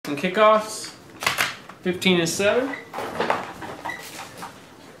and kickoffs. 15 and 7.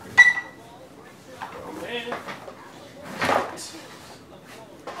 Oh, man.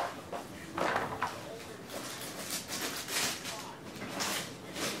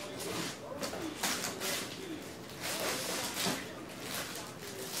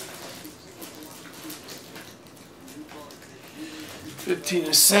 15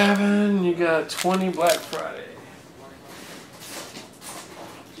 and 7. You got 20 Black Friday.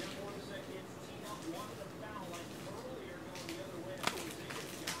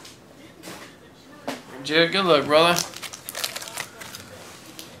 Jared, good luck, brother.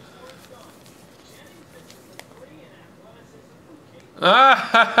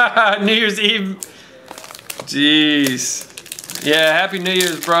 Ah, New Year's Eve. Jeez. Yeah, Happy New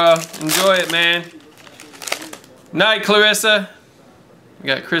Year's, bro. Enjoy it, man. Night, Clarissa. We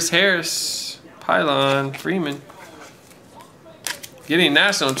got Chris Harris, Pylon, Freeman. Getting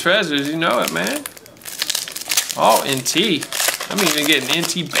national treasures, you know it, man. All NT. I'm even getting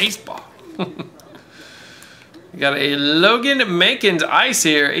NT baseball. We got a Logan Mankins ice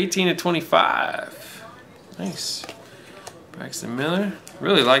here, 18 to 25. Nice. Braxton Miller.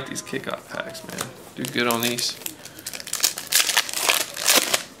 Really like these kickoff packs, man. Do good on these.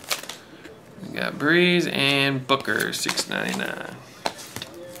 We got Breeze and Booker, $6.99.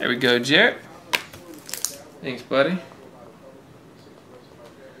 There we go, Jarrett. Thanks, buddy.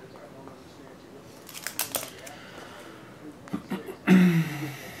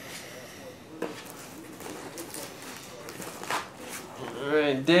 All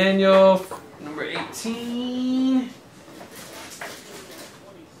right, Daniel, number 18.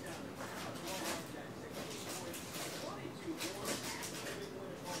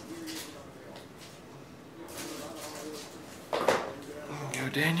 Go,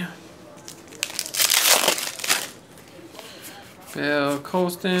 Daniel. Bill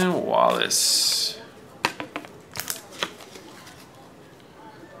Colston, Wallace.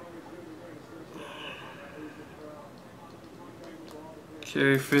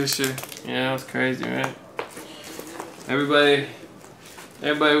 Kerry Fisher. Yeah, that's crazy, man. Everybody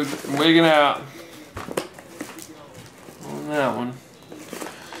wigging out on that one.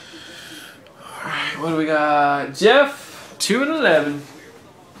 Alright, what do we got? Jeff, 2 and 11.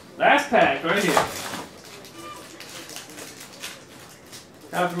 Last pack right here.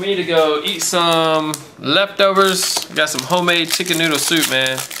 Time for me to go eat some leftovers. Got some homemade chicken noodle soup,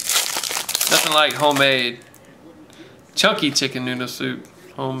 man. Nothing like homemade. Chunky chicken noodle soup.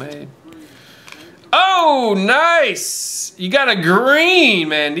 Homemade. Oh, nice! You got a green,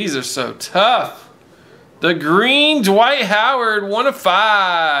 man. These are so tough. The green Dwight Howard, 1 of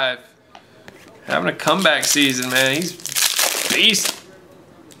 5. Having a comeback season, man. He's beast.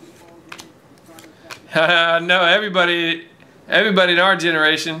 No, everybody in our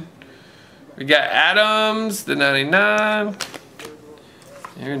generation. We got Adams, the 99.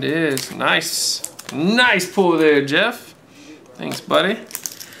 There it is. Nice. Nice pull there, Jeff. Thanks, buddy.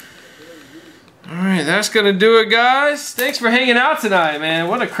 Alright, that's gonna do it, guys. Thanks for hanging out tonight, man.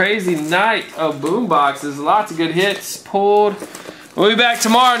 What a crazy night of boom boxes. Lots of good hits pulled. We'll be back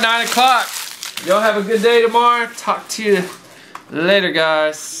tomorrow at 9 o'clock. Y'all have a good day tomorrow. Talk to you later,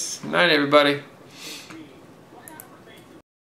 guys. Night, everybody.